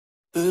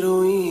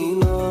जो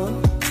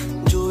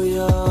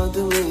याद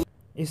में।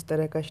 इस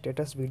तरह का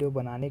स्टेटस वीडियो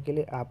बनाने के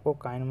लिए आपको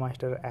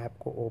काइनमास्टर ऐप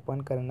को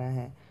ओपन करना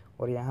है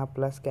और यहाँ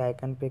प्लस के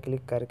आइकन पे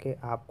क्लिक करके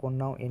आपको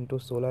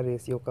 9:16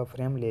 रेशियो का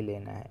फ्रेम ले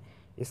लेना है।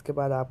 इसके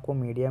बाद आपको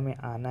मीडिया में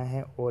आना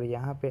है और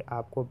यहाँ पे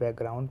आपको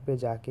बैकग्राउंड पे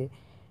जाके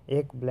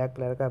एक ब्लैक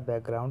कलर का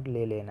बैकग्राउंड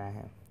ले लेना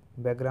है।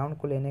 बैकग्राउंड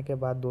को लेने के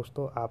बाद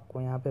दोस्तों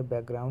आपको यहाँ पे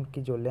बैकग्राउंड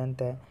की जो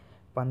लेंथ है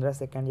 15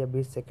 सेकंड या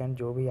 20 सेकंड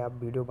जो भी आप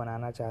वीडियो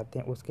बनाना चाहते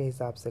हैं उसके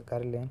हिसाब से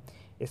कर लें।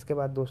 इसके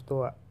बाद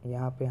दोस्तों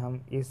यहाँ पे हम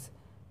इस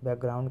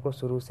बैकग्राउंड को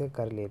शुरू से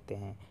कर लेते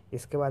हैं।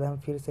 इसके बाद हम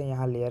फिर से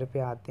यहाँ लेयर पे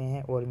आते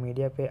हैं और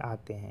मीडिया पे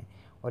आते हैं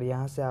और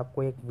यहाँ से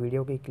आपको एक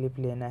वीडियो की क्लिप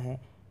लेना है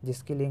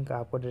जिसकी लिंक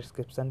आपको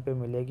डिस्क्रिप्शन पे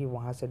मिलेगी,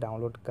 वहाँ से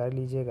डाउनलोड कर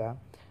लीजिएगा।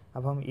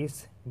 अब हम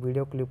इस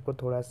वीडियो क्लिप को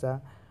थोड़ा सा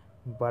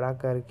बड़ा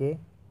करके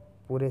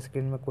पूरे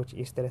स्क्रीन में कुछ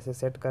इस तरह से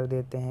सेट कर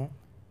देते हैं।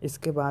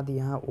 इसके बाद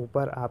यहाँ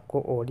ऊपर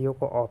आपको ऑडियो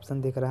का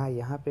ऑप्शन दिख रहा है,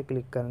 यहाँ पे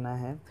क्लिक करना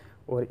है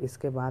और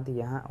इसके बाद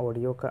यहाँ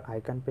ऑडियो का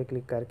आइकन पे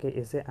क्लिक करके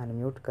इसे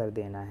अनम्यूट कर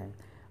देना है।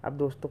 अब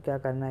दोस्तों क्या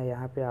करना है,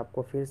 यहाँ पे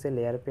आपको फिर से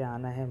लेयर पे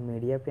आना है,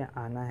 मीडिया पे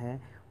आना है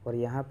और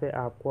यहाँ पे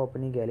आपको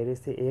अपनी गैलरी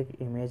से एक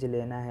इमेज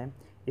लेना है।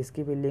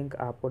 इसकी भी लिंक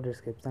आपको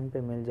डिस्क्रिप्शन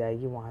पे मिल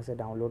जाएगी, वहाँ से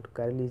डाउनलोड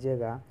कर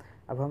लीजिएगा।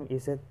 अब हम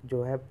इसे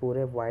जो है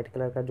पूरे वाइट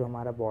कलर का जो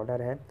हमारा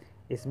बॉर्डर है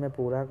इसमें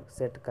पूरा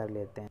सेट कर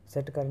लेते हैं।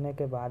 सेट करने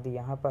के बाद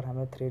यहाँ पर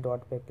हमें 3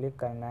 डॉट पे क्लिक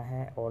करना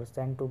है और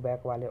सेंड टू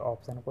बैक वाले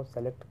ऑप्शन को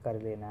सेलेक्ट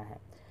कर लेना है।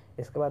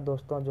 इसके बाद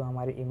दोस्तों जो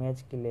हमारी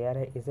इमेज की लेयर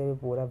है इसे भी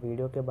पूरा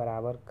वीडियो के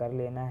बराबर कर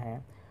लेना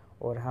है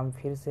और हम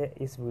फिर से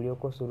इस वीडियो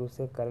को शुरू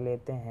से कर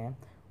लेते हैं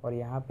और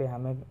यहाँ पे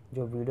हमें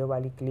जो वीडियो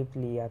वाली क्लिप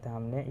लिया था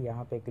हमने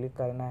यहाँ पे क्लिक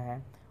करना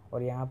है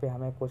और यहाँ पे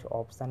हमें कुछ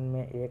ऑप्शन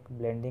में एक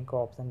ब्लेंडिंग का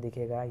ऑप्शन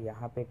दिखेगा,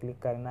 यहाँ पे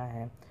क्लिक करना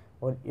है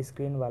और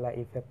स्क्रीन वाला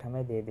इफ़ेक्ट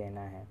हमें दे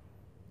देना है।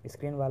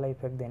 स्क्रीन वाला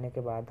इफ़ेक्ट देने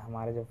के बाद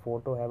हमारा जो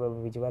फ़ोटो है वो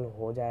विजुअल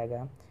हो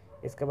जाएगा।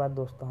 इसके बाद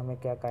दोस्तों हमें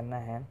क्या करना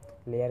है,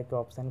 लेयर के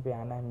ऑप्शन पे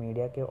आना है,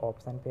 मीडिया के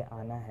ऑप्शन पे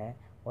आना है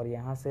और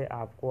यहाँ से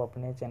आपको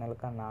अपने चैनल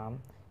का नाम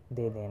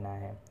दे देना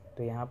है।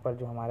 तो यहाँ पर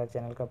जो हमारा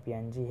चैनल का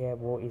PNG है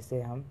वो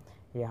इसे हम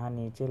यहाँ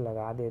नीचे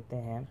लगा देते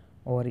हैं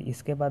और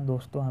इसके बाद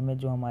दोस्तों हमें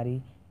जो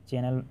हमारी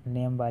चैनल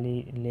नेम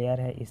वाली लेयर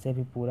है इसे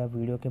भी पूरा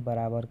वीडियो के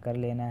बराबर कर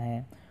लेना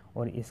है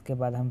और इसके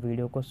बाद हम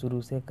वीडियो को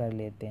शुरू से कर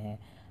लेते हैं।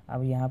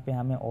 अब यहाँ पे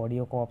हमें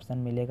ऑडियो का ऑप्शन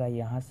मिलेगा,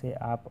 यहाँ से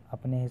आप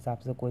अपने हिसाब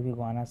से कोई भी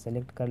गाना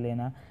सेलेक्ट कर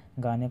लेना।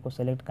 गाने को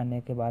सेलेक्ट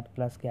करने के बाद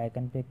प्लस के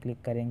आइकन पे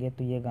क्लिक करेंगे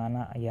तो ये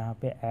गाना यहाँ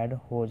पे ऐड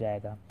हो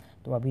जाएगा।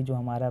 तो अभी जो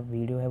हमारा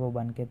वीडियो है वो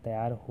बन के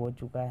तैयार हो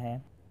चुका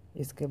है।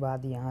 इसके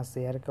बाद यहाँ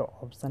शेयर के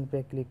ऑप्शन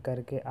पे क्लिक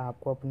करके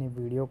आपको अपनी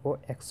वीडियो को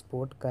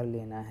एक्सपोर्ट कर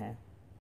लेना है।